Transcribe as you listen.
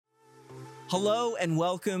Hello and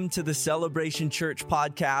welcome to the Celebration Church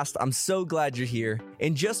podcast. I'm so glad you're here.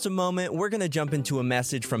 In just a moment, we're going to jump into a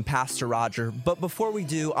message from Pastor Roger. But before we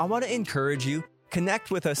do, I want to encourage you,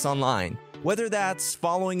 connect with us online. Whether that's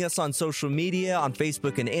following us on social media, on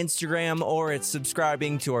Facebook and Instagram, or it's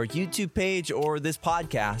subscribing to our YouTube page or this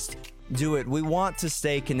podcast, do it. We want to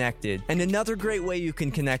stay connected. And another great way you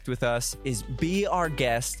can connect with us is be our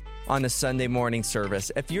guest on a Sunday morning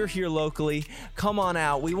service. If you're here locally, come on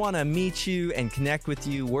out. We want to meet you and connect with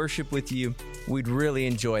you, worship with you. We'd really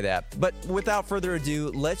enjoy that. But without further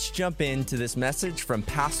ado, let's jump into this message from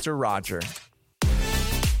Pastor Roger.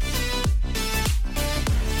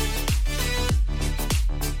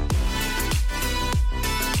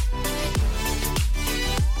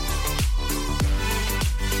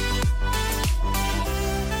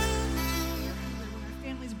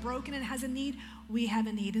 We have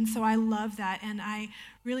a need. And so I love that. And I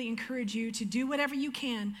really encourage you to do whatever you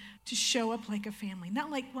can to show up like a family.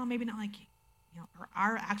 Not like, well, maybe not like,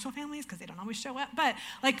 our actual families, because they don't always show up, but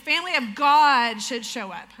like family of God should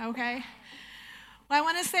show up, okay? Well, I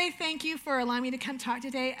want to say thank you for allowing me to come talk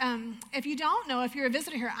today. If you don't know, if you're a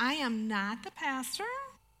visitor here, I am not the pastor.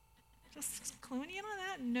 Just cluing you in on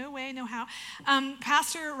that. No way, no how.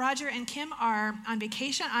 Pastor Roger and Kim are on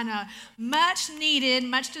vacation on a much-needed,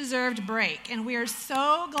 much-deserved break. And we are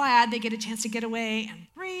so glad they get a chance to get away and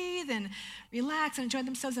breathe and relax and enjoy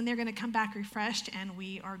themselves. And they're going to come back refreshed, and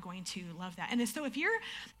we are going to love that. And so if you're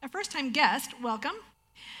a first-time guest, welcome.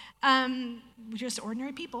 We're just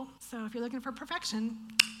ordinary people. So if you're looking for perfection,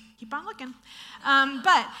 keep on looking.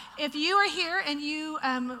 But if you are here and you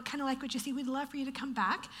kind of like what you see, we'd love for you to come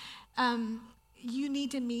back. You need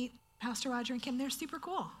to meet Pastor Roger and Kim. They're super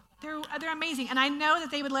cool. They're amazing. And I know that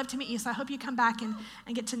they would love to meet you, so I hope you come back and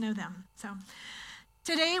get to know them. So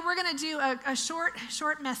today we're going to do a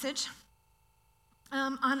short message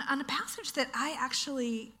on a passage that I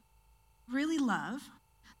actually really love.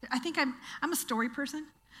 I think I'm a story person.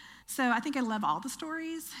 So I think I love all the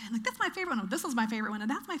stories. Like, that's my favorite one. This was my favorite one, and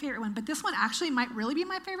that's my favorite one. But this one actually might really be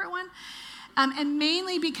my favorite one. And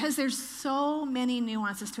mainly because there's so many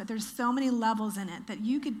nuances to it. There's so many levels in it that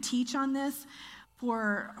you could teach on this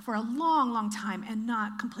for a long, long time and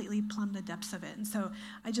not completely plumb the depths of it. And so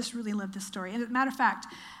I just really love this story. And as a matter of fact,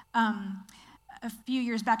 a few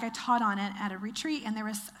years back, I taught on it at a retreat, and there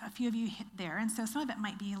was a few of you there. And so some of it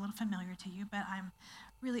might be a little familiar to you, but I'm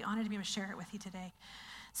really honored to be able to share it with you today.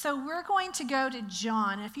 So we're going to go to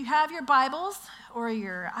John. If you have your Bibles or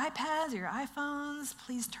your iPads or your iPhones,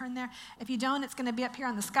 please turn there. If you don't, it's going to be up here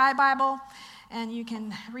on the Sky Bible, and you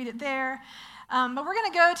can read it there. But we're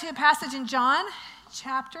going to go to a passage in John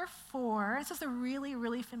chapter 4. This is a really,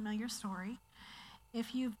 really familiar story.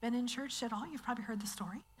 If you've been in church at all, you've probably heard the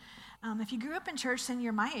story. If you grew up in church and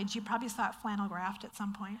you're my age, you probably saw it flannel graphed at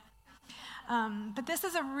some point. But this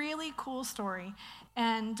is a really cool story,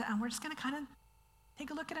 and we're just going to kind of take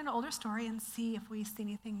a look at an older story and see if we see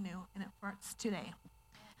anything new in it for us today.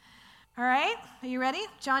 All right, are you ready?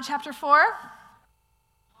 John chapter 4.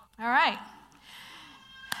 All right.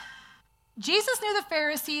 Jesus knew the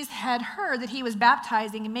Pharisees had heard that he was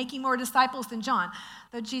baptizing and making more disciples than John,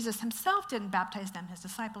 though Jesus himself didn't baptize them, his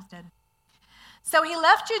disciples did. So he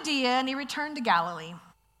left Judea and he returned to Galilee.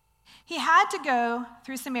 He had to go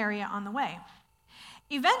through Samaria on the way.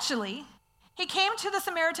 Eventually, he came to the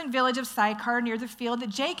Samaritan village of Sychar near the field that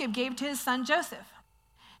Jacob gave to his son Joseph.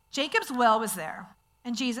 Jacob's well was there,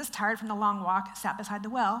 and Jesus, tired from the long walk, sat beside the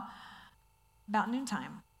well about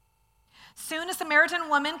noontime. Soon a Samaritan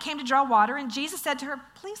woman came to draw water, and Jesus said to her,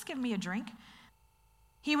 "Please give me a drink."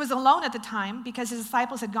 He was alone at the time because his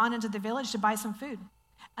disciples had gone into the village to buy some food.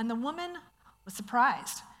 And the woman was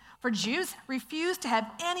surprised, for Jews refused to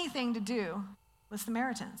have anything to do with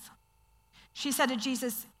Samaritans. She said to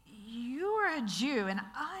Jesus, "You are a Jew, and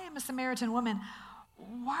I am a Samaritan woman.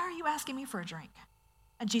 Why are you asking me for a drink?"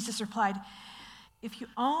 And Jesus replied, "If you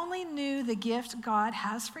only knew the gift God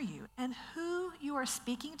has for you and who you are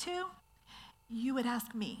speaking to, you would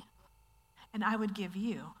ask me, and I would give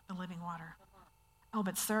you the living water." "Oh,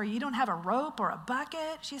 but sir, you don't have a rope or a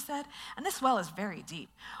bucket," she said, "and this well is very deep.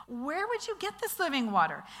 Where would you get this living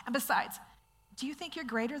water? And besides, do you think you're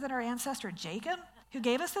greater than our ancestor Jacob, who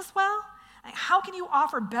gave us this well? How can you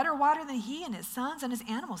offer better water than he and his sons and his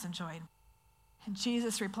animals enjoyed?" And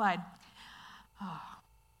Jesus replied, "Oh,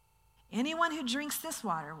 anyone who drinks this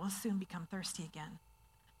water will soon become thirsty again.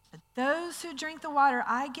 But those who drink the water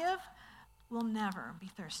I give will never be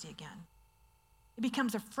thirsty again. It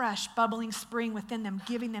becomes a fresh, bubbling spring within them,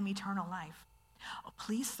 giving them eternal life." "Oh,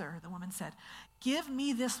 please, sir," the woman said, "give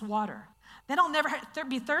me this water. Then I'll never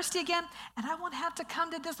be thirsty again, and I won't have to come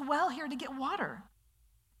to this well here to get water."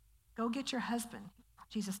 Go get your husband,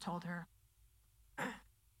 Jesus told her.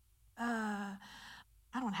 I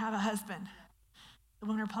don't have a husband, the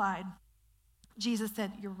woman replied. Jesus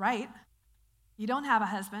said, you're right. You don't have a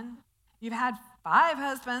husband. You've had 5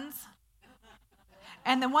 husbands.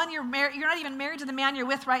 And the one you're not even married to the man you're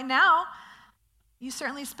with right now. You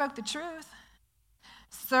certainly spoke the truth.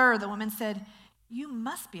 Sir, the woman said, you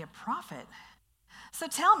must be a prophet. So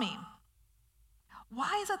tell me,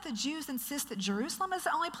 why is it the Jews insist that Jerusalem is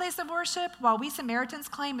the only place of worship, while we Samaritans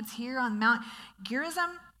claim it's here on Mount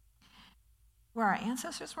Gerizim, where our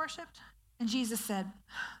ancestors worshipped? And Jesus said,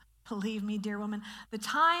 believe me, dear woman, the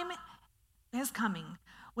time is coming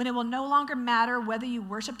when it will no longer matter whether you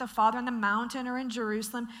worship the Father on the mountain or in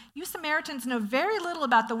Jerusalem. You Samaritans know very little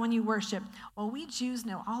about the one you worship, while we Jews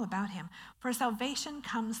know all about him, for salvation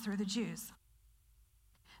comes through the Jews.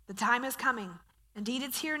 The time is coming, indeed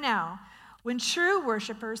it's here now, when true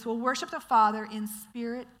worshipers will worship the Father in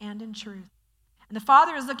spirit and in truth. And the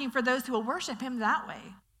Father is looking for those who will worship him that way.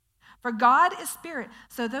 For God is spirit,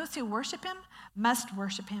 so those who worship him must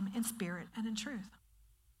worship him in spirit and in truth.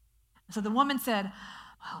 So the woman said,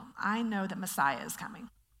 well, I know that Messiah is coming,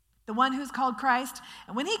 the one who's called Christ,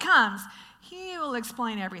 and when he comes, he will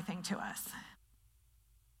explain everything to us.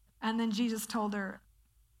 And then Jesus told her,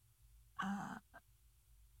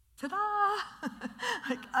 ta-da,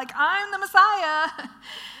 like I'm the Messiah.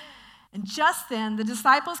 And just then the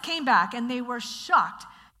disciples came back, and they were shocked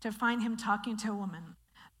to find him talking to a woman.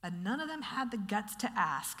 But none of them had the guts to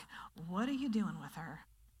ask, what are you doing with her?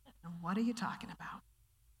 And what are you talking about?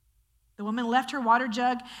 The woman left her water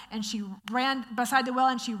jug, and she ran beside the well,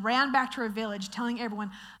 and she ran back to her village, telling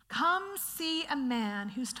everyone, come see a man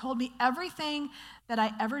who's told me everything that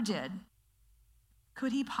I ever did.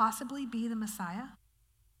 Could he possibly be the Messiah?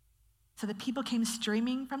 So the people came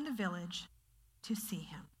streaming from the village to see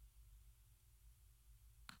him.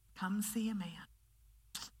 Come see a man.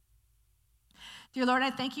 Dear Lord,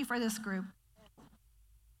 I thank you for this group.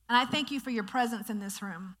 And I thank you for your presence in this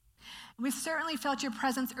room. And we certainly felt your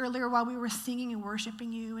presence earlier while we were singing and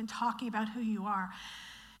worshiping you and talking about who you are.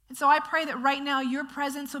 And so I pray that right now your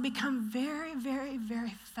presence will become very, very,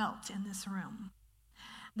 very felt in this room.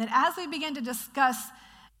 That as we begin to discuss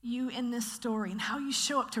you in this story and how you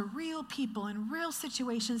show up to real people in real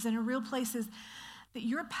situations and in real places, that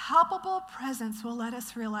your palpable presence will let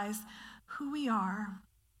us realize who we are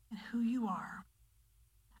and who you are.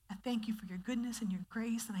 I thank you for your goodness and your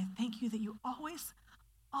grace, and I thank you that you always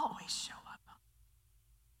show up,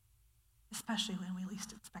 especially when we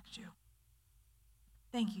least expect you.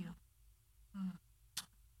 Thank you.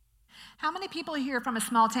 How many people here from a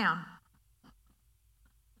small town?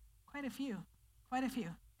 Quite a few.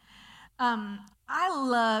 I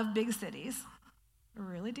love big cities. I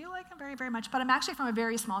really do like them very, very much, but I'm actually from a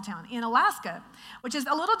very small town in Alaska, which is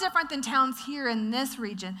a little different than towns here in this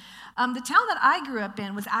region. The town that I grew up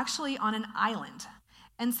in was actually on an island.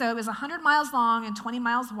 And so it was 100 miles long and 20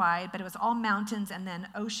 miles wide, but it was all mountains and then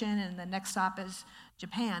ocean, and the next stop is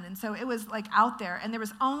Japan. And so it was like out there, and there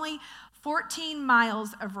was only 14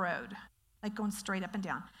 miles of road, like going straight up and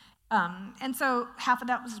down. And so half of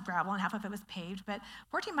that was gravel and half of it was paved, but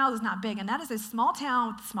 14 miles is not big, and that is a small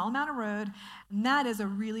town with a small amount of road, and that is a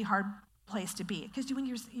really hard place to be, because when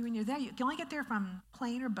you're there, you can only get there from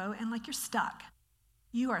plane or boat, and like you're stuck.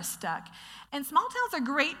 You are stuck. And small towns are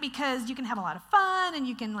great because you can have a lot of fun, and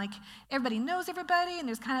you can everybody knows everybody, and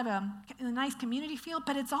there's kind of a nice community feel,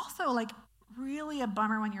 but it's also really a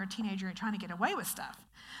bummer when you're a teenager and trying to get away with stuff,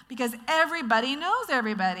 because everybody knows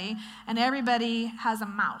everybody, and everybody has a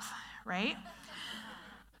mouth, right?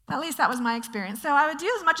 At least that was my experience. So I would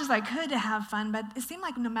do as much as I could to have fun, but it seemed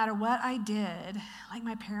like no matter what I did,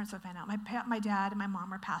 my parents would find out. My dad and my mom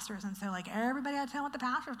were pastors, and so everybody had to tell what the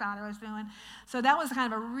pastor's daughter was doing. So that was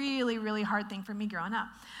kind of a really, really hard thing for me growing up.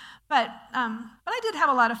 But I did have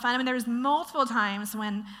a lot of fun. I mean, there was multiple times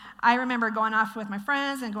when I remember going off with my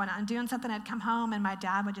friends and going out and doing something. I'd come home, and my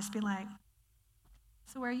dad would just be like,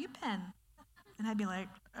 so where you been? And I'd be like,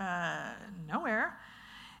 nowhere.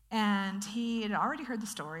 And he had already heard the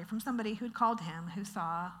story from somebody who'd called him, who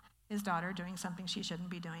saw his daughter doing something she shouldn't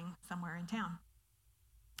be doing somewhere in town.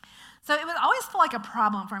 So it would always feel like a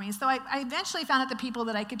problem for me. So I eventually found out the people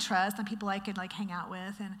that I could trust and people I could hang out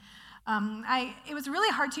with. And it was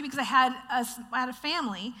really hard too, because I had a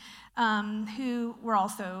family who were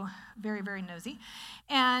also very, very nosy.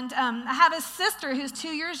 And I have a sister who's 2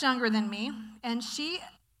 years younger than me, and she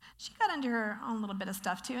got into her own little bit of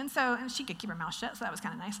stuff too, and she could keep her mouth shut, so that was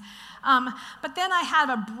kind of nice. But then I have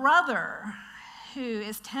a brother who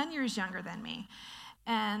is 10 years younger than me,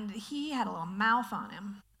 and he had a little mouth on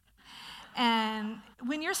him. And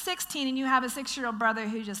when you're 16 and you have a 6-year-old brother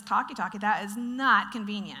who just talkie, that is not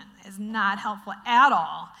convenient. It's not helpful at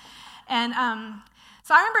all. And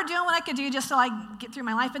so I remember doing what I could do just to like get through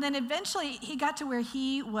my life. And then eventually he got to where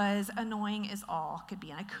he was annoying as all could be,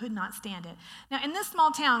 and I could not stand it. Now, in this small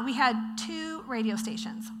town, we had 2 radio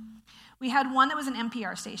stations. We had one that was an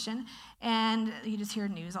NPR station, and you just hear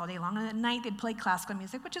news all day long. And at night, they'd play classical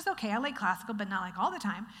music, which is okay. I like classical, but not like all the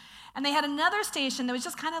time. And they had another station that was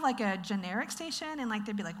just kind of like a generic station, and like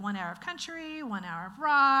there'd be like 1 hour of country, 1 hour of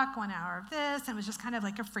rock, 1 hour of this, and it was just kind of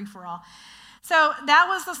like a free-for-all. So that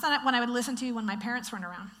was the one I would listen to when my parents weren't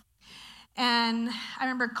around. And I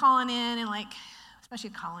remember calling in and like,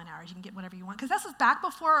 especially call-in hours, you can get whatever you want. Because this was back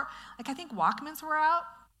before, like I think Walkmans were out.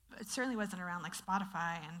 It certainly wasn't around like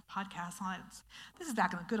Spotify and podcasts and all that. This is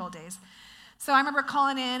back in the good old days. So I remember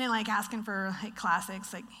calling in and like asking for like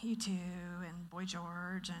classics like U2 and Boy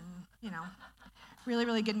George and, you know, really,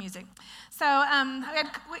 really good music. So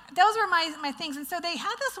those were my things. And so they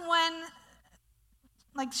had this one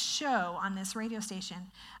like show on this radio station.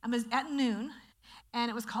 It was at noon,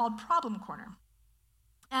 and it was called Problem Corner.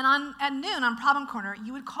 And at noon on Problem Corner,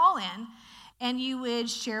 you would call in and you would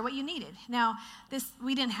share what you needed. Now,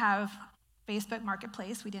 we didn't have Facebook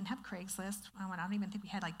Marketplace. We didn't have Craigslist. I don't even think we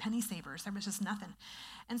had like penny savers. There was just nothing.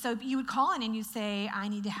 And so you would call in and you'd say, I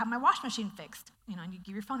need to have my wash machine fixed. You know, and you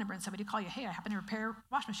give your phone number and somebody would call you, hey, I happen to repair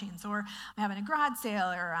wash machines, or I'm having a garage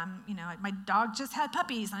sale, or my dog just had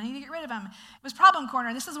puppies and I need to get rid of them. It was Problem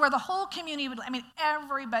Corner. This is where the whole community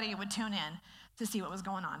everybody would tune in to see what was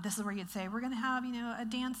going on. This is where you'd say, we're going to have, a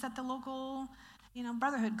dance at the local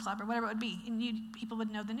Brotherhood Club or whatever it would be, and people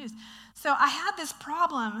would know the news. So I had this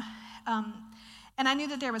problem, and I knew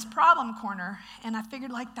that there was Problem Corner, and I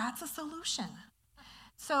figured, that's a solution.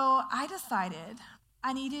 So I decided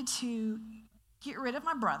I needed to get rid of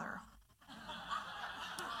my brother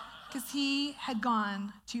because he had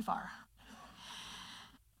gone too far.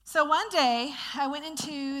 So one day, I went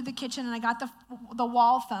into the kitchen and I got the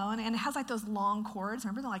wall phone, and it has those long cords.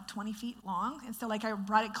 Remember, they're 20 feet long? And so I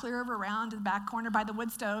brought it clear over around to the back corner by the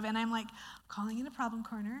wood stove, and I'm calling in a Problem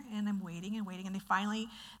Corner, and I'm waiting and waiting, and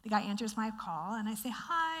the guy answers my call, and I say,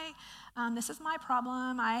 hi, this is my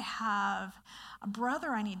problem. I have a brother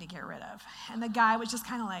I need to get rid of. And the guy was just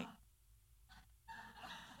kind of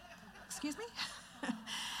excuse me?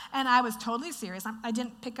 And I was totally serious. I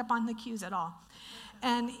didn't pick up on the cues at all.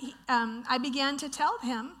 And I began to tell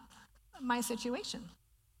him my situation.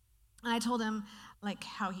 And I told him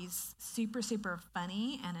how he's super, super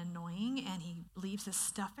funny and annoying, and he leaves his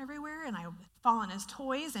stuff everywhere, and I fall on his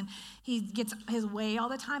toys, and he gets his way all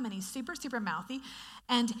the time, and he's super, super mouthy,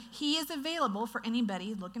 and he is available for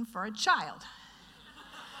anybody looking for a child.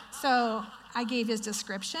 So I gave his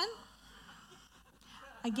description.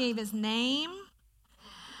 I gave his name.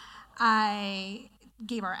 I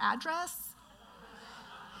gave our address.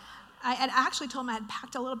 I had actually told him I had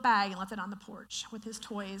packed a little bag and left it on the porch with his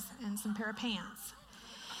toys and some pair of pants.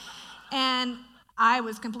 And I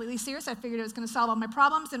was completely serious. I figured it was going to solve all my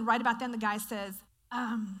problems. And right about then, the guy says,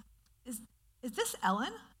 is this Ellen?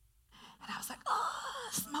 And I was like, oh,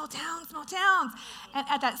 small towns. And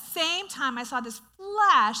at that same time, I saw this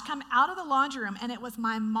flash come out of the laundry room, and it was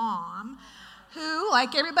my mom, who,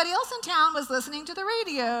 like everybody else in town, was listening to the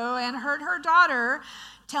radio and heard her daughter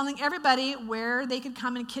telling everybody where they could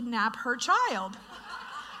come and kidnap her child.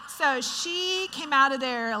 So she came out of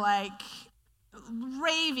there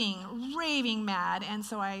raving mad. And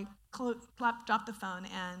so I dropped the phone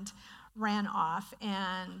and ran off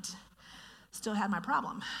and still had my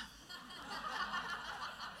problem.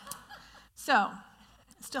 So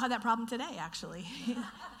still had that problem today, actually.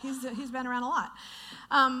 He's been around a lot.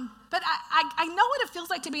 But I know what it feels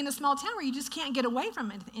like to be in a small town where you just can't get away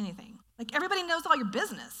from anything. Everybody knows all your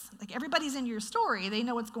business. Everybody's in your story. They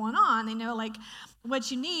know what's going on. They know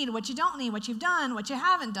what you need, what you don't need, what you've done, what you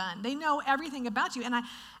haven't done. They know everything about you. And I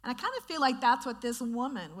kind of feel like that's what this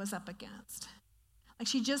woman was up against.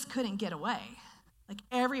 She just couldn't get away.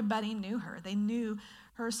 Everybody knew her. They knew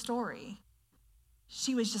her story.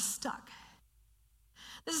 She was just stuck.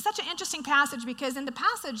 This is such an interesting passage because in the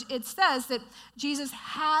passage it says that Jesus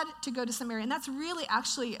had to go to Samaria, and that's really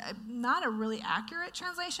actually not a really accurate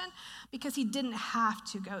translation because he didn't have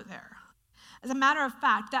to go there. As a matter of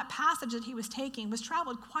fact, that passage that he was taking was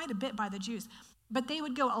traveled quite a bit by the Jews, but they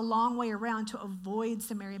would go a long way around to avoid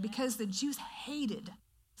Samaria because the Jews hated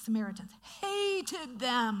Samaritans, hated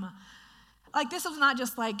them. This was not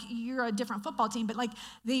just you're a different football team, but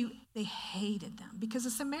they hated them because the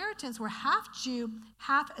Samaritans were half Jew,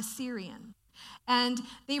 half Assyrian. And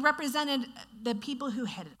they represented the people who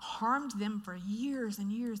had harmed them for years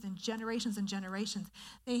and years and generations.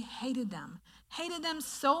 They hated them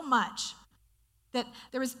so much that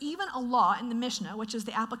there was even a law in the Mishnah, which is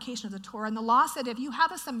the application of the Torah. And the law said if you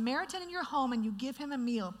have a Samaritan in your home and you give him a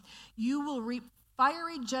meal, you will reap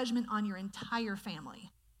fiery judgment on your entire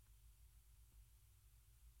family.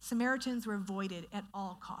 Samaritans were avoided at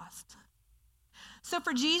all costs. So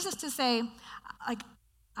for Jesus to say, like,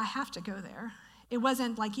 I have to go there, it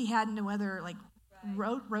wasn't like he had no other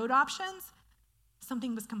road options.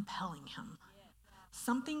 Something was compelling him.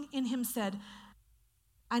 Something in him said,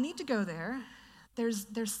 I need to go there.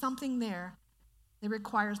 There's something there that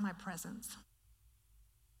requires my presence.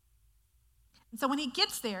 And so when he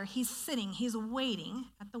gets there, he's sitting, he's waiting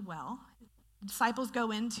at the well. The disciples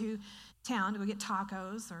go into town to go get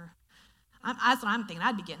tacos, or that's what I'm thinking.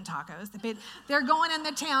 I'd be getting tacos. They're going in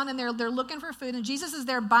the town and they're looking for food, and Jesus is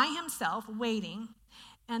there by himself waiting,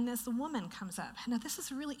 and this woman comes up. Now this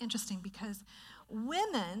is really interesting because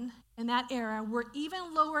women in that era were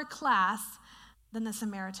even lower class than the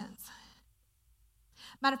Samaritans.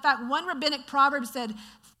 Matter of fact, one rabbinic proverb said,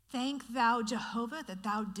 "Thank thou Jehovah that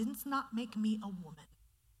thou didst not make me a woman."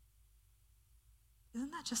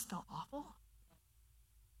 Isn't that just so awful?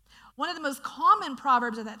 One of the most common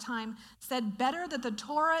proverbs at that time said, better that the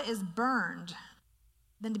Torah is burned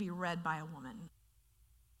than to be read by a woman.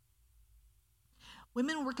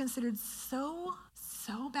 Women were considered so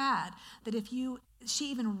bad that if she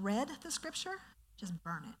even read the scripture, just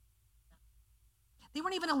burn it. They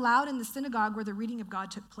weren't even allowed in the synagogue where the reading of God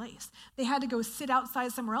took place. They had to go sit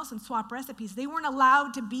outside somewhere else and swap recipes. They weren't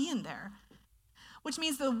allowed to be in there, which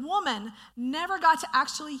means the woman never got to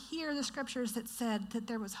actually hear the scriptures that said that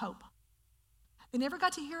there was hope. They never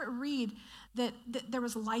got to hear it read that there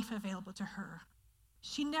was life available to her.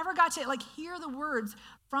 She never got to hear the words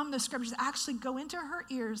from the scriptures actually go into her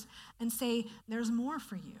ears and say, there's more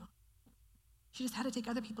for you. She just had to take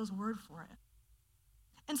other people's word for it.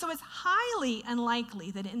 And so it's highly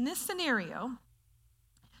unlikely that in this scenario,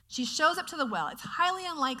 she shows up to the well. It's highly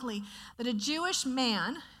unlikely that a Jewish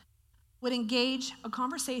man would engage a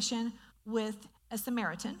conversation with a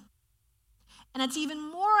Samaritan. And it's even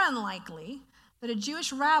more unlikely that a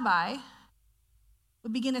Jewish rabbi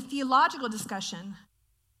would begin a theological discussion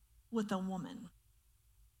with a woman.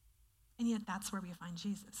 And yet that's where we find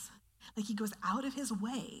Jesus. He goes out of his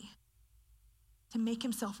way to make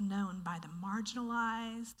himself known by the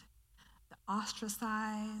marginalized, the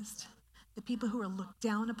ostracized, the people who are looked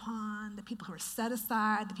down upon, the people who are set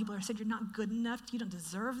aside, the people who are said, you're not good enough, you don't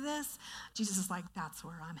deserve this. Jesus is like, that's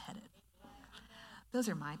where I'm headed. Those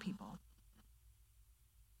are my people.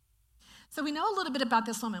 So we know a little bit about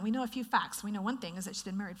this woman. We know a few facts. We know one thing is that she's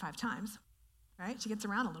been married 5 times, right? She gets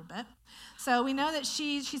around a little bit. So we know that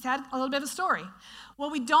she's had a little bit of a story.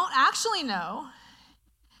 What we don't actually know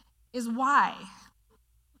is why.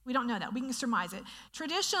 We don't know that. We can surmise it.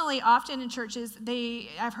 Traditionally, often in churches,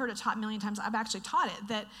 I've heard it taught a million times. I've actually taught it,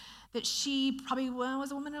 that she probably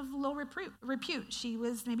was a woman of low repute. She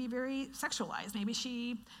was maybe very sexualized. Maybe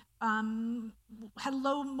she had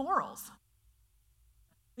low morals.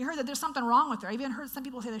 We heard that there's something wrong with her. I even heard some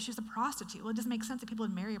people say that she's a prostitute. Well, it doesn't make sense that people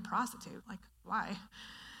would marry a prostitute. Why?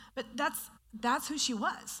 But that's who she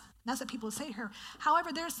was. That's what people say to her.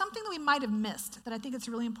 However, there's something that we might have missed that I think it's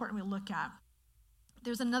really important we look at.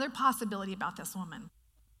 There's another possibility about this woman.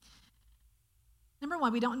 Number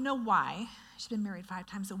one, we don't know why she's been married 5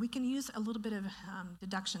 times, so we can use a little bit of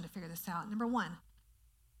deduction to figure this out. Number one,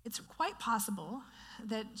 it's quite possible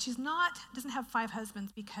that she doesn't have 5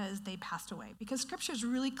 husbands because they passed away. Because Scripture is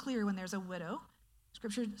really clear when there's a widow.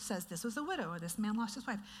 Scripture says this was a widow, or this man lost his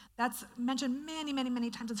wife. That's mentioned many, many, many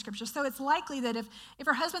times in Scripture. So it's likely that if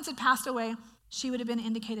her husbands had passed away, she would have been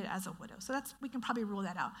indicated as a widow. So we can probably rule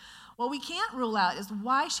that out. What we can't rule out is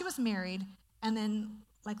why she was married and then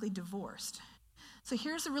likely divorced. So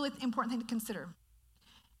here's a really important thing to consider.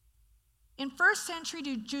 In first century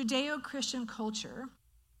Judeo-Christian culture,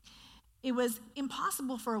 it was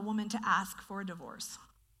impossible for a woman to ask for a divorce.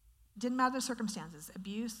 It didn't matter the circumstances,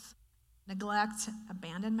 abuse, neglect,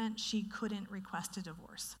 abandonment, she couldn't request a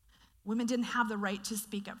divorce. Women didn't have the right to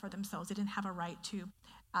speak up for themselves. They didn't have a right to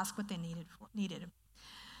ask what they needed.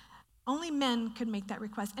 Only men could make that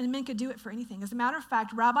request, and men could do it for anything. As a matter of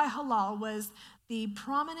fact, Rabbi Hillel was the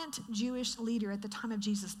prominent Jewish leader at the time of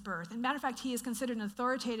Jesus' birth. As a matter of fact, he is considered an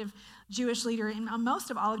authoritative Jewish leader in most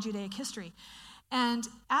of all of Judaic history. And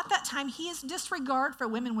at that time, his disregard for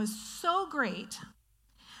women was so great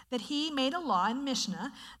that he made a law in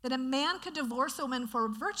Mishnah that a man could divorce a woman for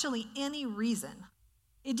virtually any reason.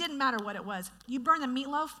 It didn't matter what it was. You burn the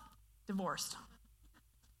meatloaf, divorced.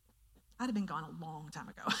 I'd have been gone a long time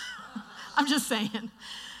ago. I'm just saying.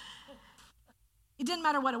 It didn't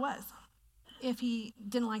matter what it was. If he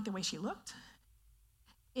didn't like the way she looked,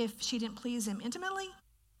 if she didn't please him intimately,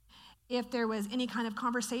 if there was any kind of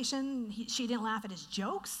conversation, she didn't laugh at his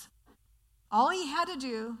jokes, all he had to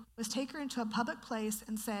do was take her into a public place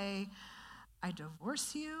and say, I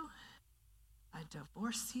divorce you, I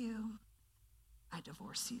divorce you, I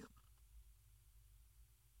divorce you.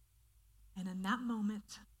 And in that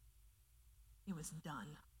moment, it was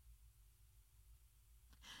done.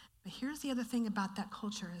 But here's the other thing about that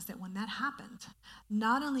culture is that when that happened,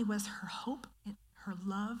 not only was her hope and her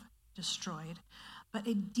love destroyed, but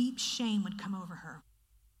a deep shame would come over her.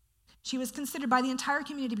 She was considered by the entire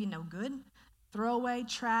community to be no good, throwaway,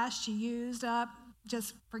 trash, she used up,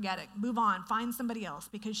 just forget it, move on, find somebody else,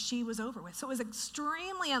 because she was over with. So it was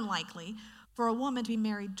extremely unlikely for a woman to be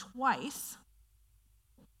married twice,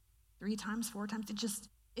 3 times, 4 times.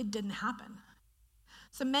 It didn't happen.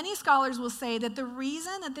 So many scholars will say that the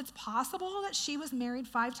reason that it's possible that she was married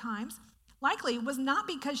 5 times likely was not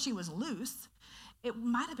because she was loose. It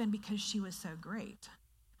might have been because she was so great.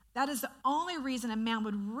 That is the only reason a man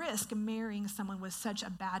would risk marrying someone with such a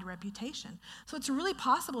bad reputation. So it's really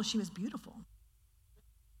possible she was beautiful.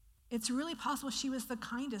 It's really possible she was the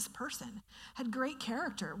kindest person, had great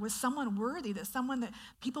character, was someone worthy, someone that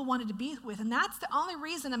people wanted to be with. And that's the only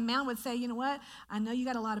reason a man would say, you know what, I know you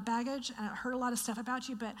got a lot of baggage, and I heard a lot of stuff about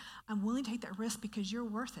you, but I'm willing to take that risk because you're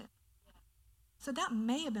worth it. So that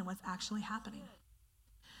may have been what's actually happening.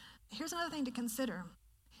 Here's another thing to consider.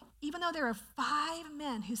 Even though there are 5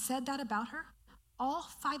 men who said that about her, all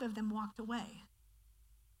 5 of them walked away.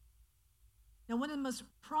 Now, one of the most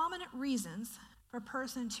prominent reasons for a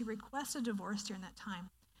person to request a divorce during that time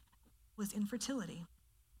was infertility.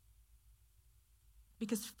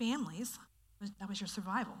 Because families, that was your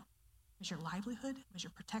survival. It was your livelihood. It was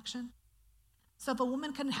your protection. So if a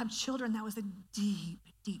woman couldn't have children, that was a deep,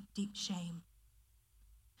 deep, deep shame.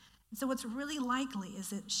 And so what's really likely is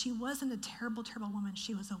that she wasn't a terrible, terrible woman.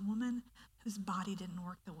 She was a woman whose body didn't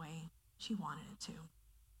work the way she wanted it to.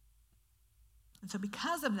 And so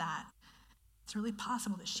because of that, it's really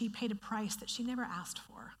possible that she paid a price that she never asked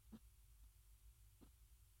for.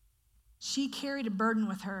 She carried a burden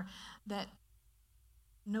with her that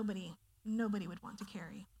nobody would want to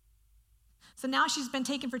carry. So now she's been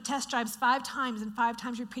taken for test drives 5 times and 5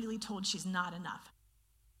 times repeatedly told she's not enough.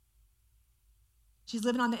 She's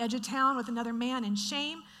living on the edge of town with another man in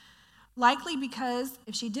shame, likely because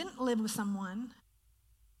if she didn't live with someone,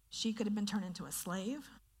 she could have been turned into a slave.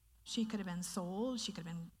 She could have been sold. She could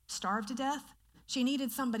have been starved to death. She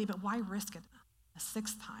needed somebody, but why risk it a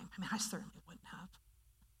 6th time? I mean, I certainly wouldn't have.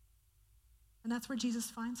 And that's where Jesus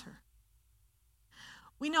finds her.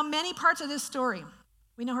 We know many parts of this story.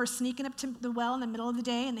 We know her sneaking up to the well in the middle of the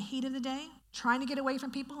day, in the heat of the day, trying to get away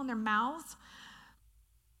from people in their mouths.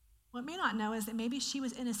 What we may not know is that maybe she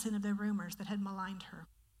was innocent of the rumors that had maligned her.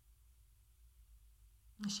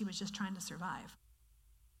 And she was just trying to survive.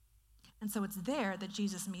 And so it's there that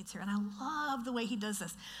Jesus meets her. And I love the way he does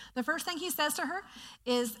this. The first thing he says to her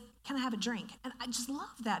is, can I have a drink? And I just love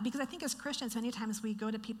that because I think as Christians, many times we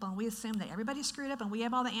go to people and we assume that everybody's screwed up and we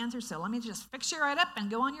have all the answers. So let me just fix you right up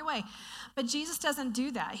and go on your way. But Jesus doesn't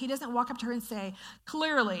do that. He doesn't walk up to her and say,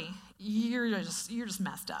 clearly, you're just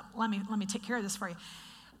messed up. Let me take care of this for you.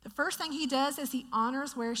 The first thing he does is he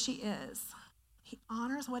honors where she is. He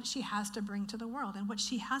honors what she has to bring to the world. And what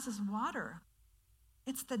she has is water.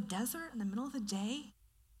 It's the desert in the middle of the day.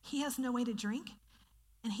 He has no way to drink.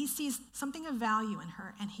 And he sees something of value in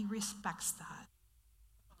her, and he respects that.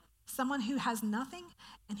 Someone who has nothing,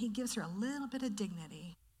 and he gives her a little bit of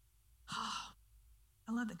dignity. Oh,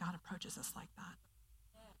 I love that God approaches us like that.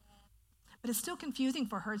 But it's still confusing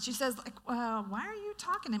for her. She says, why are you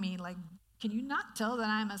talking to me? Like, can you not tell that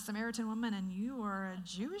I'm a Samaritan woman and you are a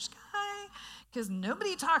Jewish guy? Because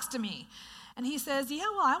nobody talks to me. And he says, yeah,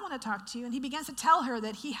 well, I want to talk to you. And he begins to tell her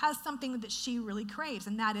that he has something that she really craves,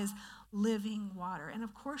 and that is living water. And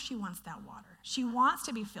of course she wants that water. She wants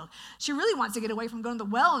to be filled. She really wants to get away from going to the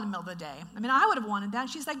well in the middle of the day. I mean, I would have wanted that. And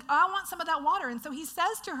she's like, I want some of that water. And so he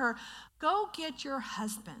says to her, go get your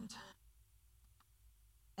husband.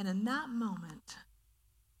 And in that moment,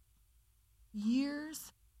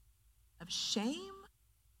 years of shame,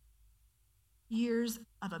 years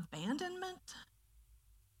of abandonment,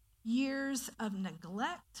 years of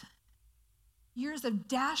neglect, years of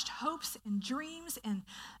dashed hopes and dreams, and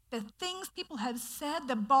the things people have said,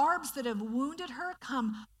 the barbs that have wounded her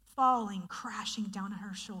come falling, crashing down on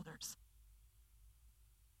her shoulders.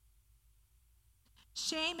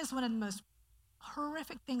 Shame is one of the most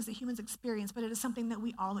horrific things that humans experience, but it is something that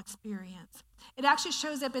we all experience. It actually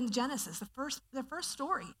shows up in Genesis, the first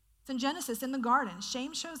story. It's in Genesis, in the garden.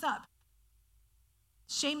 Shame shows up.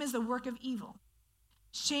 Shame is the work of evil.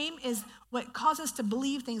 Shame is what causes us to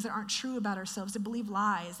believe things that aren't true about ourselves, to believe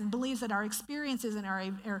lies, and believes that our experiences and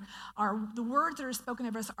the words that are spoken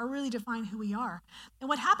of us are really define who we are. And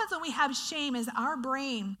what happens when we have shame is our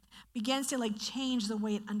brain begins to change the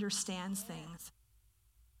way it understands things.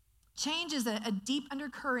 Change is a deep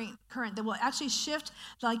undercurrent that will actually shift,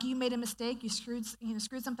 like you made a mistake, you screwed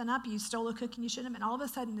something up, you stole a cookie and you shouldn't have, and all of a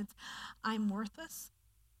sudden it's, I'm worthless,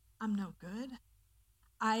 I'm no good,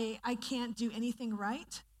 I can't do anything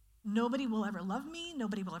right, nobody will ever love me,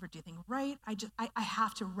 nobody will ever do anything right, I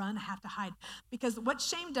have to run, I have to hide. Because what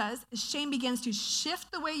shame does is shame begins to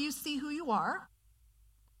shift the way you see who you are,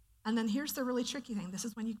 and then here's the really tricky thing, this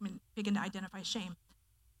is when you can begin to identify shame.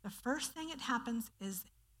 The first thing that happens is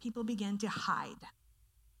people begin to hide.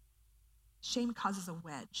 Shame causes a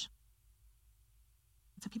wedge.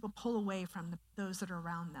 So people pull away from those that are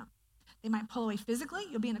around them. They might pull away physically.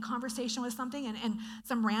 You'll be in a conversation with something and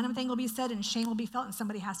some random thing will be said and shame will be felt and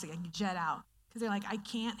somebody has to jet out because they're like, I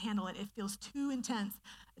can't handle it. It feels too intense.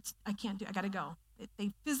 I can't do it. I got to go. They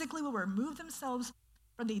physically will remove themselves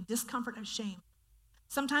from the discomfort of shame.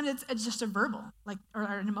 Sometimes it's just a verbal, or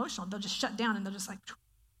an emotional. They'll just shut down and they'll just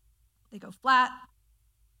they go flat.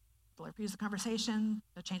 They'll refuse the conversation.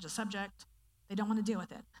 They'll change the subject. They don't want to deal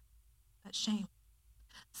with it. That's shame.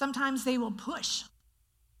 Sometimes they will push.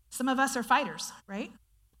 Some of us are fighters, right?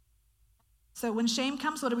 So when shame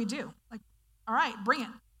comes, what do? All right, bring it.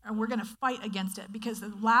 And we're going to fight against it because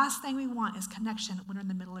the last thing we want is connection when we're in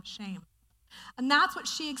the middle of shame. And that's what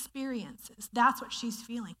she experiences. That's what she's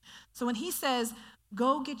feeling. So when he says,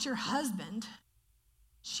 go get your husband,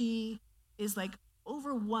 she is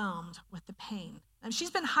overwhelmed with the pain. And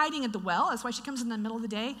she's been hiding at the well. That's why she comes in the middle of the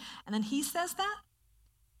day. And then he says that.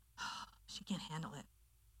 She can't handle it.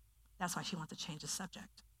 That's why she wants to change the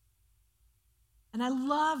subject. And I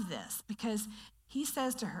love this because he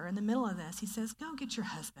says to her in the middle of this, he says, go get your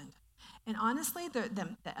husband. And honestly,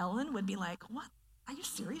 the Ellen would be like, what? Are you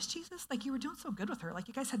serious, Jesus? You were doing so good with her.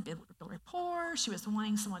 You guys had biblical rapport. She was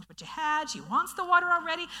wanting so much what you had. She wants the water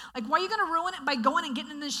already. Why are you going to ruin it by going and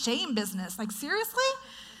getting in this shame business? Seriously?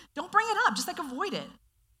 Don't bring it up. Just avoid it.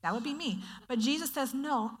 That would be me. But Jesus says,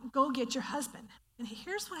 no, go get your husband. And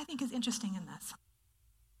here's what I think is interesting in this.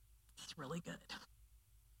 It's really good.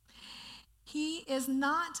 He is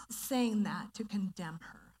not saying that to condemn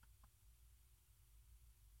her.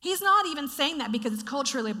 He's not even saying that because it's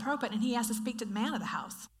culturally appropriate and he has to speak to the man of the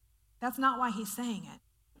house. That's not why he's saying it.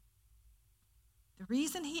 The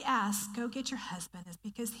reason he asks, go get your husband, is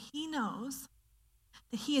because he knows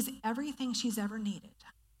that he is everything she's ever needed.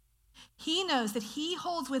 He knows that he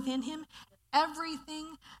holds within him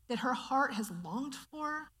everything that her heart has longed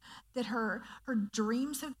for, that her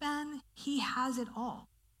dreams have been. He has it all.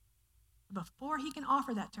 Before he can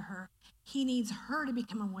offer that to her, he needs her to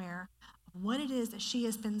become aware of what it is that she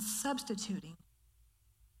has been substituting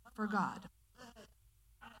for God.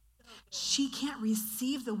 She can't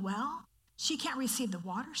receive the well. She can't receive the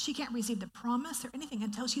water. She can't receive the promise or anything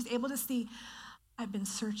until she's able to see, I've been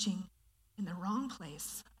searching in the wrong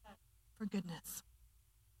place for goodness.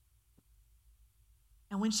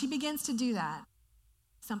 And when she begins to do that,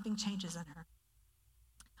 something changes in her.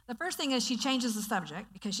 The first thing is she changes the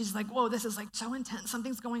subject because she's like, whoa, this is so intense.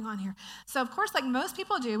 Something's going on here. So of course, most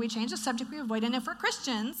people do, we change the subject, we avoid it. And if we're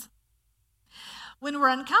Christians, when we're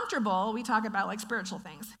uncomfortable, we talk about spiritual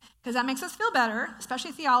things because that makes us feel better,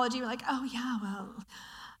 especially theology. We're like, oh yeah, well,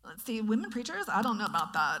 let's see, women preachers? I don't know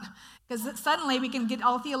about that. Because suddenly we can get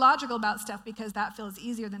all theological about stuff because that feels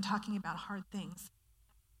easier than talking about hard things.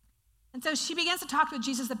 And so she begins to talk with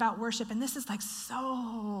Jesus about worship, and this is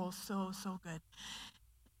so good.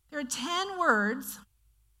 There are 10 words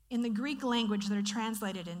in the Greek language that are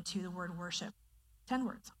translated into the word worship. 10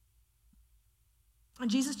 words.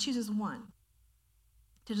 And Jesus chooses one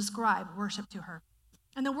to describe worship to her.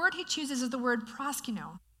 And the word he chooses is the word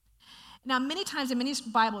proskino. Now, many times in many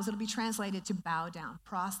Bibles, it'll be translated to bow down.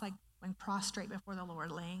 When prostrate before the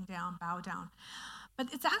Lord, laying down, bow down. But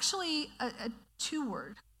it's actually a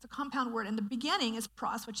two-word. It's a compound word. And the beginning is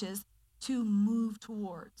pros, which is to move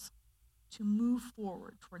towards. To move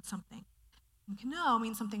forward towards something. And kino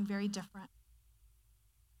means something very different.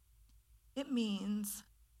 It means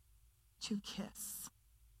to kiss.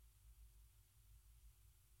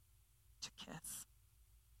 To kiss.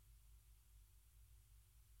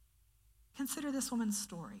 Consider this woman's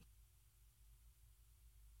story.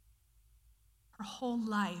 Her whole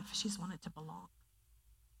life, she's wanted to belong.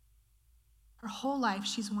 Her whole life,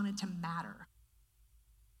 she's wanted to matter.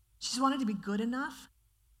 She's wanted to be good enough.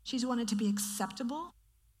 She's wanted to be acceptable.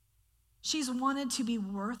 She's wanted to be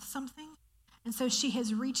worth something. And so she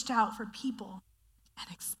has reached out for people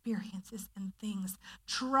and experiences and things,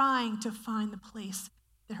 trying to find the place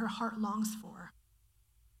that her heart longs for.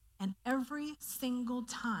 And every single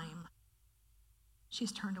time,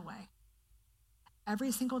 she's turned away.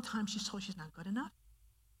 Every single time she's told she's not good enough.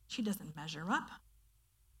 She doesn't measure up.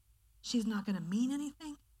 She's not going to mean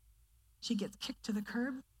anything. She gets kicked to the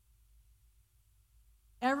curb.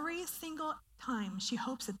 Every single time she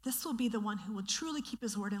hopes that this will be the one who will truly keep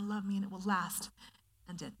his word and love me and it will last.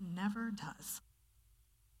 And it never does.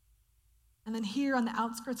 And then here on the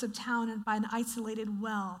outskirts of town and by an isolated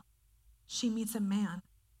well, she meets a man.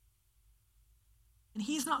 And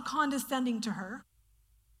he's not condescending to her.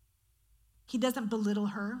 He doesn't belittle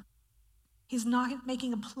her. He's not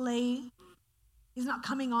making a play. He's not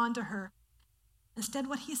coming on to her. Instead,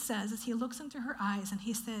 what he says is he looks into her eyes and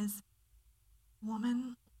he says,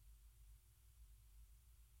 "Woman,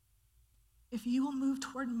 if you will move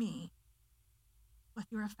toward me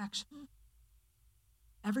with your affection,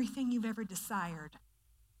 everything you've ever desired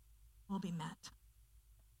will be met.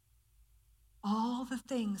 All the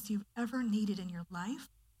things you've ever needed in your life,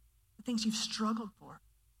 the things you've struggled for,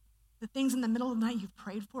 the things in the middle of the night you've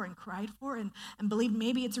prayed for and cried for and believed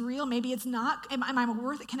maybe it's real, maybe it's not. Am I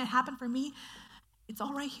worth it? Can it happen for me? It's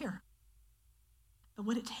all right here. But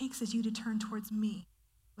what it takes is you to turn towards me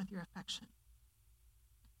with your affection.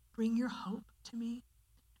 Bring your hope to me.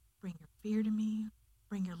 Bring your fear to me.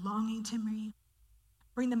 Bring your longing to me.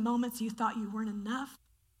 Bring the moments you thought you weren't enough.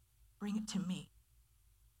 Bring it to me.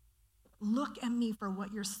 Look at me for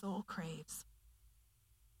what your soul craves."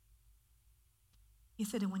 He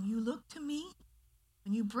said, and when you look to me,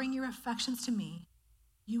 when you bring your affections to me,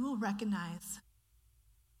 you will recognize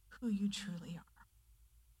who you truly are.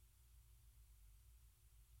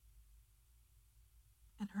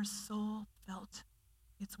 And her soul felt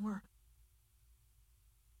its worth.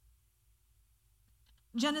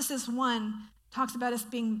 Genesis 1 talks about us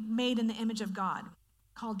being made in the image of God,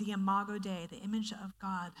 called the Imago Dei, the image of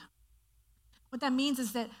God. What that means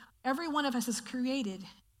is that every one of us is created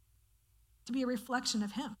to be a reflection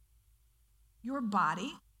of him. Your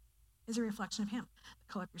body is a reflection of him.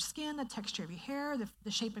 The color of your skin, the texture of your hair,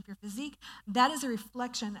 the shape of your physique, that is a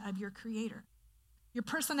reflection of your creator. Your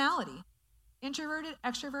personality, introverted,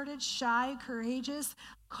 extroverted, shy, courageous,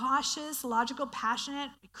 cautious, logical,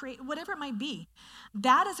 passionate, whatever it might be,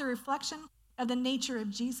 that is a reflection of the nature of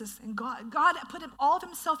Jesus. And God put all of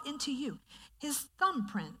himself into you. His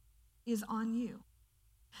thumbprint is on you.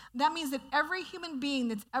 That means that every human being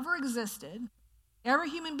that's ever existed, every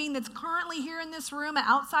human being that's currently here in this room and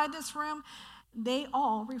outside this room, they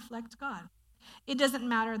all reflect God. It doesn't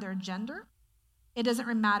matter their gender. It doesn't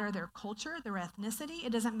matter their culture, their ethnicity.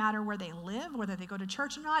 It doesn't matter where they live, whether they go to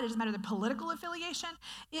church or not. It doesn't matter their political affiliation.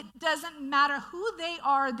 It doesn't matter who they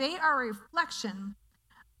are. They are a reflection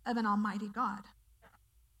of an almighty God.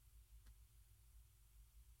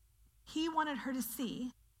 He wanted her to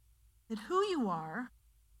see that who you are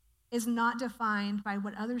is not defined by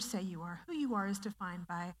what others say you are. Who you are is defined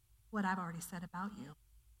by what I've already said about you.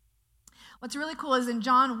 What's really cool is in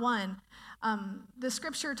John 1, the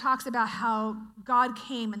scripture talks about how God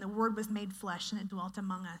came and the Word was made flesh and it dwelt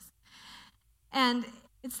among us. And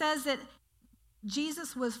it says that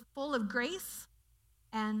Jesus was full of grace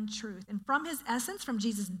and truth. And from his essence, from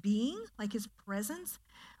Jesus being, like his presence,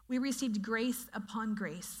 we received grace upon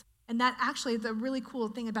grace. And that actually, the really cool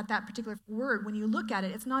thing about that particular word, when you look at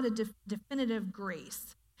it, it's not a definitive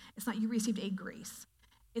grace. It's not you received a grace.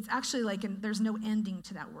 It's actually like there's no ending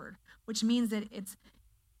to that word, which means that it's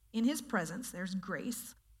in his presence, there's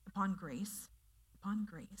grace upon grace, upon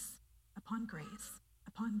grace, upon grace,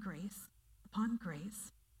 upon grace, upon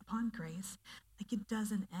grace, upon grace. Like it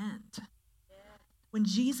doesn't end. When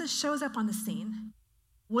Jesus shows up on the scene,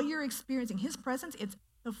 what you're experiencing, his presence, it's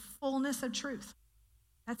the fullness of truth.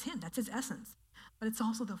 That's him, that's his essence. But it's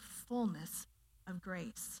also the fullness of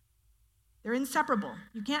grace. They're inseparable.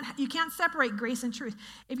 You can't separate grace and truth.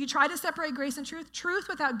 If you try to separate grace and truth, truth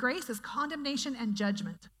without grace is condemnation and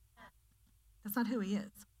judgment. That's not who he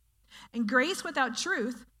is. And grace without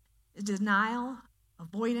truth is denial,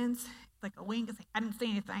 avoidance, like a wink. It's like, I didn't say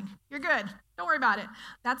anything. You're good. Don't worry about it.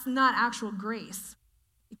 That's not actual grace.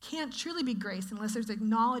 It can't truly be grace unless there's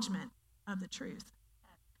acknowledgement of the truth.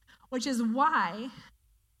 Which is why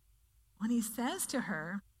when he says to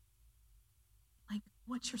her, like,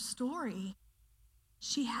 what's your story?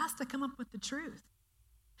 She has to come up with the truth.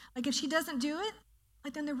 Like, if she doesn't do it,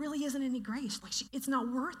 like, then there really isn't any grace. Like, it's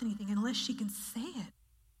not worth anything unless she can say it.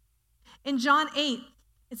 In John 8,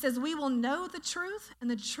 It says, we will know the truth, and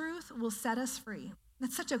the truth will set us free.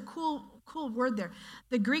 That's such a cool word there.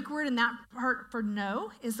 The Greek word in that part for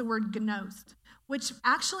know is the word gnost, which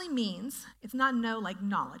actually means, it's not know like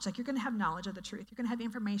knowledge. Like you're going to have knowledge of the truth. You're going to have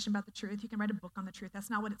information about the truth. You can write a book on the truth. That's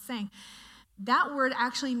not what it's saying. That word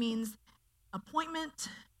actually means appointment,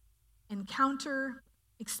 encounter,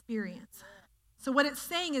 experience. So what it's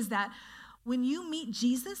saying is that when you meet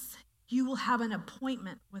Jesus, you will have an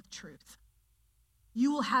appointment with truth.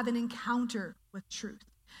 You will have an encounter with truth.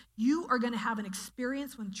 You are going to have an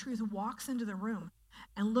experience when truth walks into the room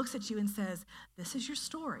and looks at you and says, this is your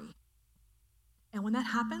story. And when that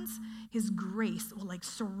happens, his grace will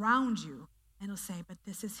surround you and he'll say, but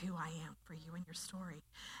this is who I am for you and your story.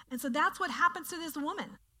 And so that's what happens to this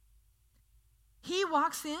woman. He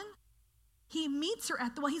walks in, he meets her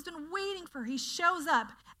at the well. He's been waiting for her. He shows up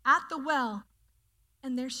at the well,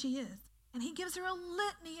 and there she is. And he gives her a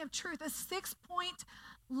litany of truth, a 6-point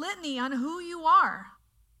litany on who you are.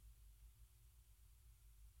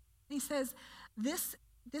 And he says, this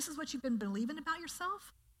is what you've been believing about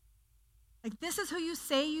yourself? This is who you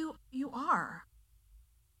say you are.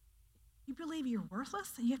 You believe you're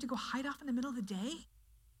worthless and you have to go hide off in the middle of the day?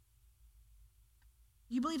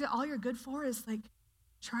 You believe that all you're good for is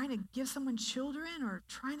trying to give someone children or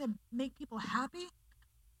trying to make people happy? And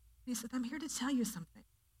he says, I'm here to tell you something.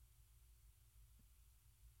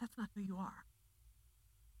 That's not who you are.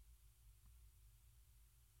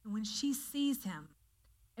 And when she sees him,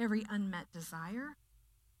 every unmet desire,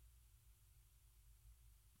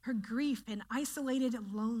 her grief and isolated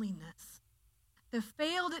loneliness, the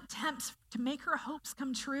failed attempts to make her hopes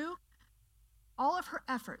come true, all of her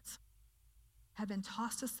efforts have been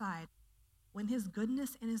tossed aside when his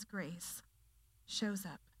goodness and his grace shows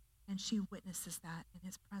up, and she witnesses that in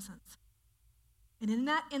his presence. And in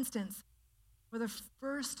that instance, for the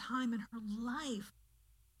first time in her life,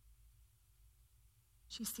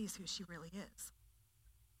 she sees who she really is.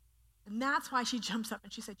 And that's why she jumps up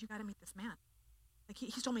and she said, you got to meet this man.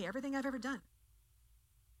 He's told me everything I've ever done.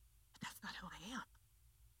 But that's not who I am.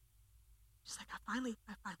 She's like, I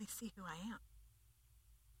finally see who I am.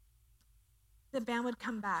 The band would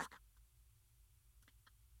come back.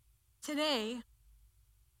 Today,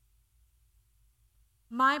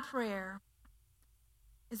 my prayer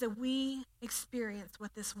is that we experience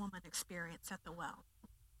what this woman experienced at the well.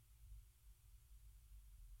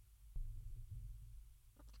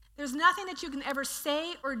 There's nothing that you can ever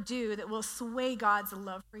say or do that will sway God's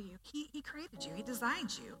love for you. He created you. He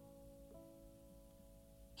designed you.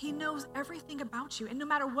 He knows everything about you. And no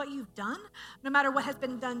matter what you've done, no matter what has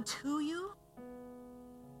been done to you,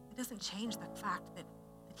 it doesn't change the fact that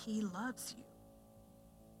he loves you.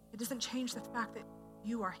 It doesn't change the fact that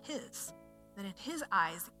you are his, that in his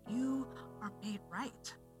eyes, you are made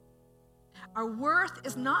right. Our worth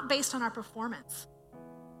is not based on our performance,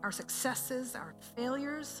 our successes, our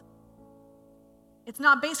failures. It's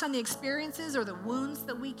not based on the experiences or the wounds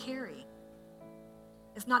that we carry.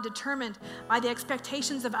 It's not determined by the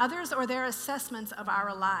expectations of others or their assessments of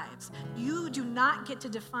our lives. You do not get to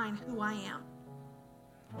define who I am.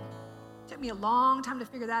 It took me a long time to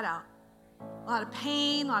figure that out. A lot of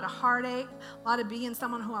pain, a lot of heartache, a lot of being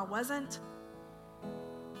someone who I wasn't,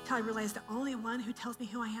 until I realized the only one who tells me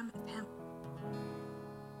who I am is him.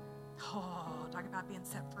 Oh, talk about being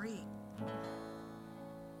set free.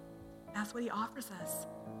 That's what he offers us.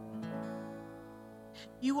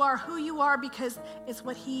 You are who you are because it's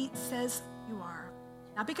what he says you are.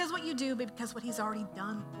 Not because what you do, but because what he's already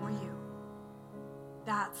done for you.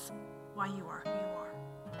 That's why you are who you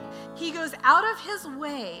are. He goes out of his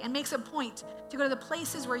way and makes a point to go to the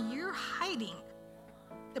places where you're hiding,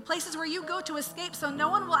 the places where you go to escape so no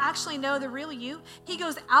one will actually know the real you. He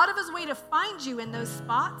goes out of his way to find you in those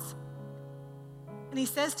spots. And he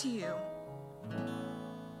says to you,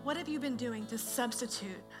 what have you been doing to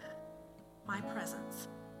substitute my presence?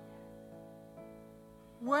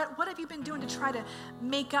 What have you been doing to try to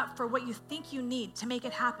make up for what you think you need to make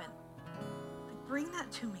it happen? Bring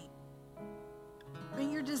that to me.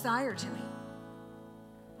 Bring your desire to me.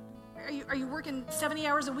 Are you working 70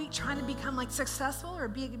 hours a week trying to become successful or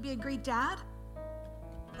be a great dad?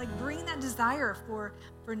 Bring that desire for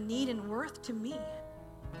need and worth to me.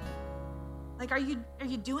 Are you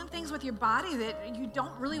doing things with your body that you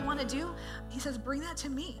don't really want to do? He says, bring that to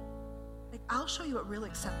me. I'll show you what real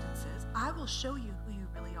acceptance is. I will show you who you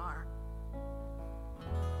really are.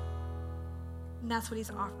 And that's what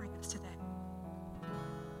he's offering us today.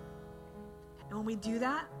 And when we do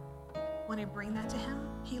that, when we bring that to him,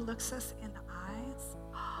 he looks us in the eyes,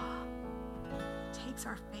 takes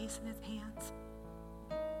our face in his hands,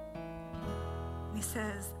 and he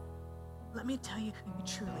says, let me tell you who you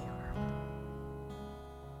truly are.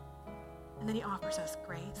 And then he offers us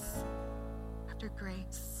grace after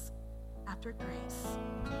grace after grace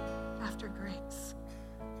after grace.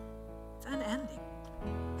 It's unending.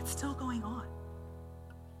 It's still going on.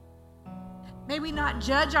 May we not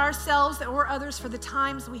judge ourselves or others for the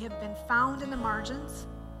times we have been found in the margins,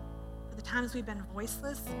 for the times we've been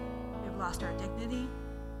voiceless, we've lost our dignity.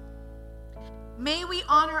 May we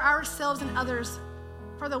honor ourselves and others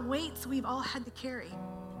for the weights we've all had to carry,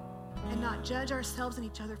 and not judge ourselves and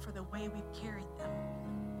each other for the way we've carried them.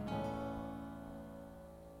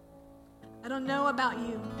 I don't know about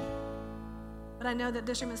you, but I know that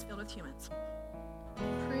this room is filled with humans.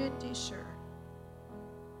 Pretty sure.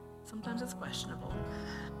 Sometimes it's questionable.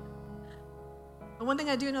 But one thing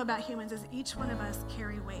I do know about humans is each one of us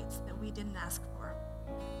carry weights that we didn't ask for.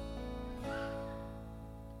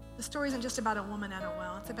 The story isn't just about a woman at a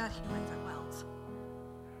well, it's about humans at wells.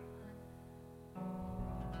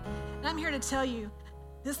 And I'm here to tell you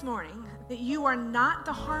this morning that you are not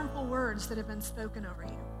the harmful words that have been spoken over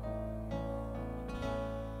you.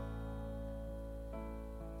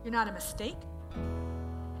 You're not a mistake.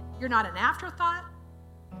 You're not an afterthought.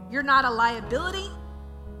 You're not a liability.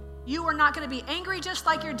 You are not going to be angry just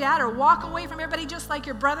like your dad or walk away from everybody just like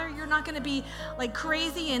your brother. You're not going to be like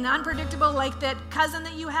crazy and unpredictable like that cousin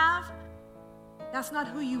that you have. That's not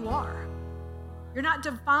who you are. You're not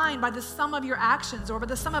defined by the sum of your actions or by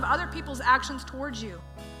the sum of other people's actions towards you.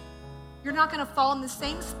 You're not going to fall in the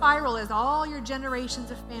same spiral as all your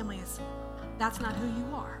generations of families. That's not who you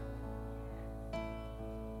are.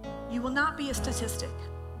 You will not be a statistic.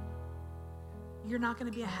 You're not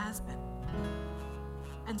going to be a has-been.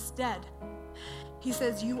 Instead, he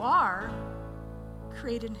says you are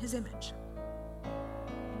created in his image.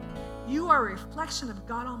 You are a reflection of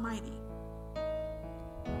God Almighty.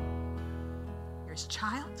 You're his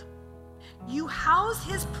child. You house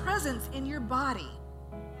his presence in your body.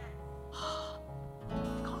 Oh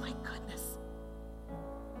my goodness.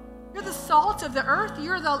 You're the salt of the earth.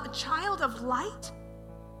 You're the child of light.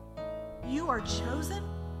 You are chosen.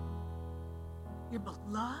 You're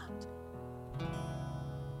beloved.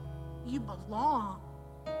 You belong.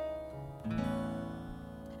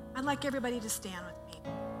 I'd like everybody to stand with me.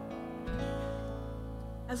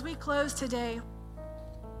 As we close today,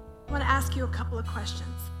 I want to ask you a couple of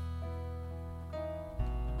questions.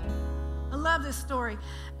 I love this story.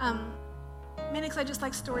 Mainly because I just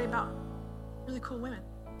like story about really cool women.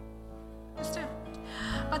 Just do.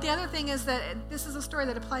 But the other thing is that this is a story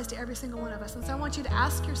that applies to every single one of us. And so I want you to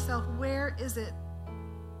ask yourself, where is it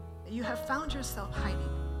that you have found yourself hiding?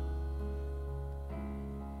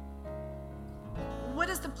 What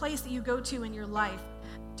is the place that you go to in your life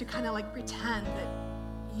to kind of like pretend that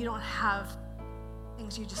you don't have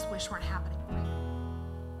things you just wish weren't happening for you?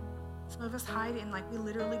 Some of us hide in, like, we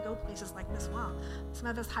literally go places like this. Wow. Some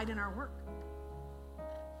of us hide in our work.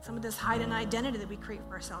 Some of us hide in identity that we create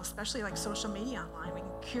for ourselves, especially like social media online. We can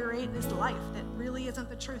curate this life that really isn't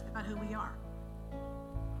the truth about who we are.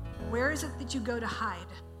 Where is it that you go to hide?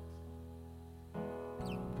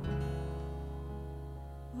 He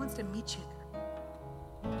wants to meet you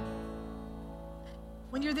there.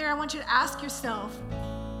 When you're there, I want you to ask yourself,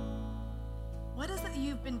 what is it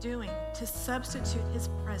you've been doing to substitute his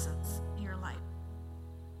presence in your life?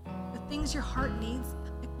 The things your heart needs,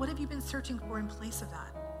 like, what have you been searching for in place of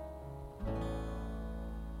that?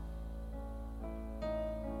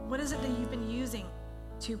 What is it that you've been using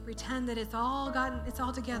to pretend that it's all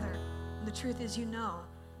together? And the truth is, you know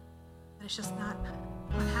that it's just not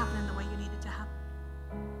happening the way you need it to happen.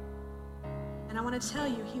 And I want to tell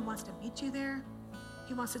you, he wants to meet you there.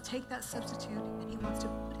 He wants to take that substitute, and he wants to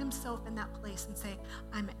put himself in that place and say,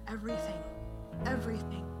 I'm everything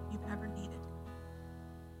you've ever needed.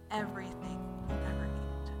 Everything you've ever needed.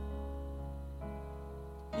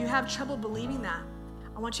 You have trouble believing that.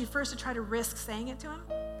 I want you first to try to risk saying it to him.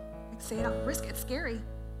 Like, say it out, risk it. It's scary.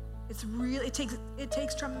 It's really, it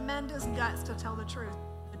takes tremendous guts to tell the truth.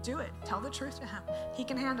 But do it. Tell the truth to him. He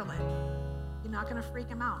can handle it. You're not going to freak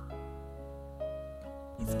him out.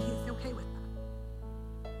 He's okay with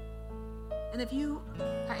that. And if you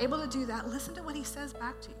are able to do that, listen to what he says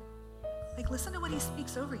back to you. Like, listen to what he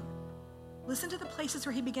speaks over you. Listen to the places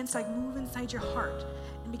where he begins to like move inside your heart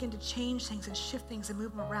and begin to change things and shift things and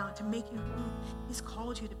move them around to make you who he's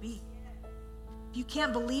called you to be. If you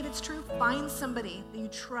can't believe it's true, find somebody that you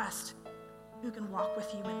trust who can walk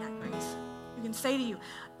with you in that grace. Who can say to you,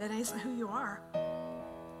 that isn't who you are.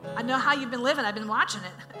 I know how you've been living. I've been watching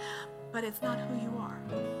it. But it's not who you are.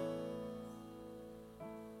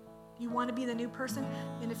 If you want to be the new person,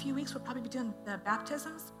 in a few weeks we'll probably be doing the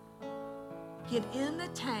baptisms. get in the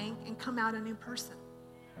tank and come out a new person.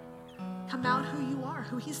 Come out who you are,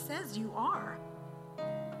 who he says you are.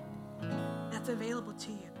 That's available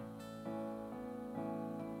to you.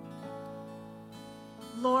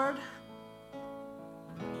 Lord,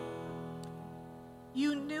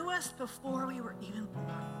 you knew us before we were even born.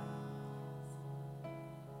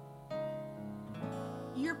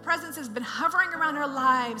 Your presence has been hovering around our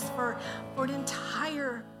lives for an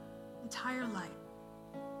entire life.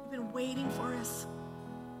 You've been waiting for us,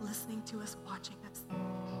 listening to us, watching us.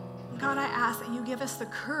 God, I ask that you give us the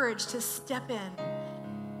courage to step in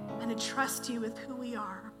and to trust you with who we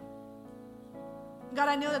are. God,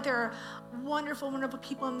 I know that there are wonderful, wonderful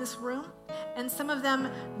people in this room, and some of them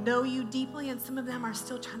know you deeply, and some of them are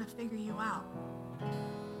still trying to figure you out.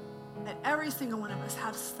 That every single one of us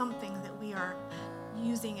have something that we are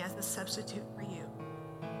using as a substitute for you.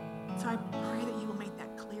 So I pray that you will make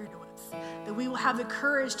that clear to us, that we will have the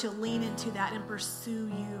courage to lean into that and pursue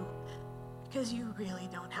you, because you really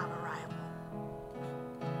don't have a rival.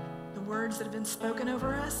 The words that have been spoken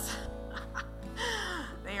over us,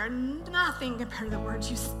 they are nothing compared to the words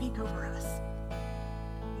you speak over us.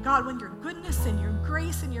 God, when your goodness and your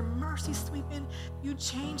grace and your mercy sweep in, you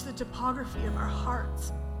change the topography of our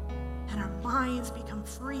hearts, and our minds become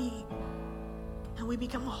free, and we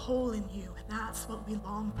become whole in you. And that's what we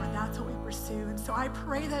long for. That's what we pursue. And so I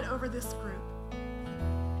pray that over this group.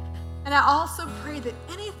 And I also pray that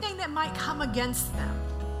anything that might come against them,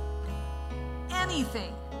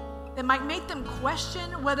 anything that might make them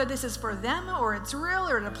question whether this is for them or it's real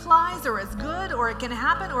or it applies or it's good or it can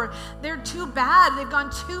happen or they're too bad, they've gone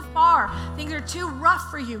too far, things are too rough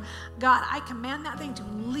for you. God, I command that thing to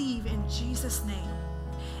leave in Jesus' name.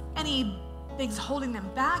 Any things holding them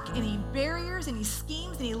back, any barriers, any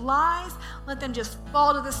schemes, any lies, let them just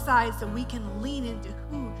fall to the side so we can lean into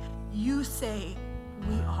who you say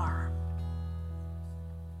we are.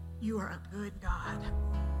 You are a good God.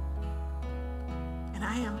 And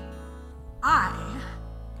I am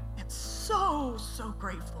so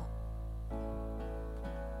grateful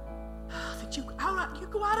that you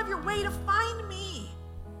go out of your way to find me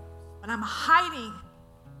when I'm hiding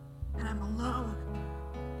and I'm alone.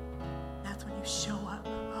 That's when you show up.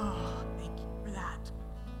 Oh, thank you for that.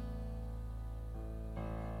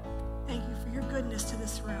 Thank you for your goodness to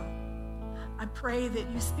this room. I pray that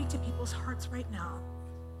you speak to people's hearts right now.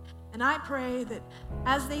 And I pray that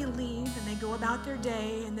as they leave and they go about their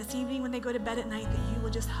day, and this evening when they go to bed at night, that you will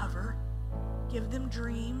just hover, give them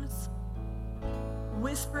dreams,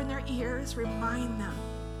 whisper in their ears, remind them,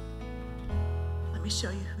 let me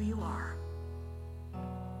show you who you are.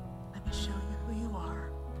 Let me show you who you are.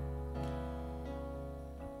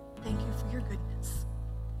 Thank you for your goodness.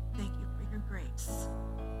 Thank you for your grace.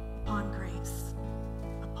 Upon grace,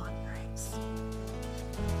 upon grace.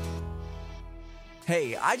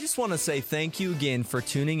 Hey, I just want to say thank you again for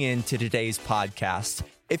tuning in to today's podcast.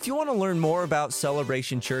 If you want to learn more about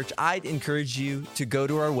Celebration Church, I'd encourage you to go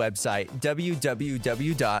to our website,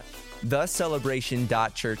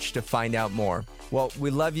 www.thecelebration.church, to find out more. Well, we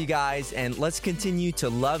love you guys, and let's continue to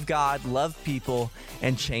love God, love people,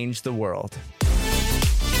 and change the world.